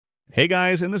Hey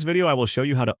guys, in this video I will show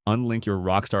you how to unlink your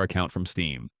Rockstar account from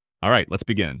Steam. Alright, let's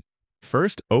begin.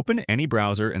 First, open any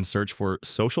browser and search for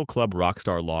Social Club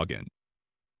Rockstar Login.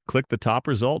 Click the top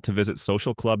result to visit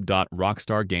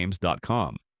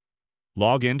socialclub.rockstargames.com.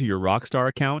 Log into your Rockstar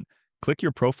account, click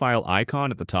your profile icon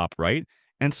at the top right,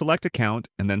 and select Account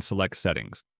and then select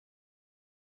Settings.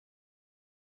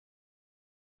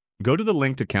 Go to the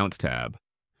Linked Accounts tab.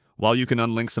 While you can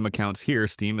unlink some accounts here,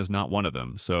 Steam is not one of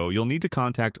them, so you'll need to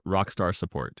contact Rockstar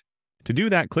Support. To do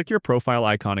that, click your profile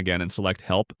icon again and select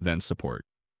Help, then Support.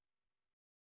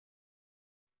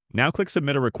 Now click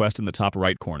Submit a Request in the top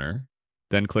right corner,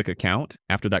 then click Account,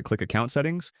 after that click Account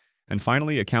Settings, and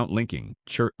finally Account Linking,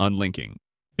 Unlinking.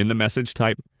 In the message,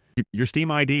 type your Steam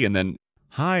ID and then,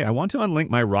 "Hi, I want to unlink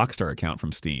my Rockstar account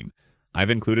from Steam. I've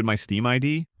included my Steam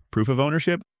ID, proof of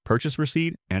ownership, purchase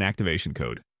receipt, and activation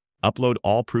code." Upload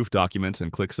all proof documents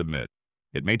and click Submit.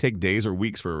 It may take days or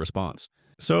weeks for a response.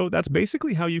 So that's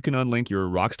basically how you can unlink your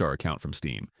Rockstar account from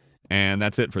Steam. And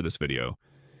that's it for this video.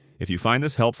 If you find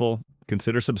this helpful,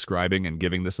 consider subscribing and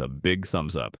giving this a big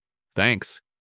thumbs up. Thanks!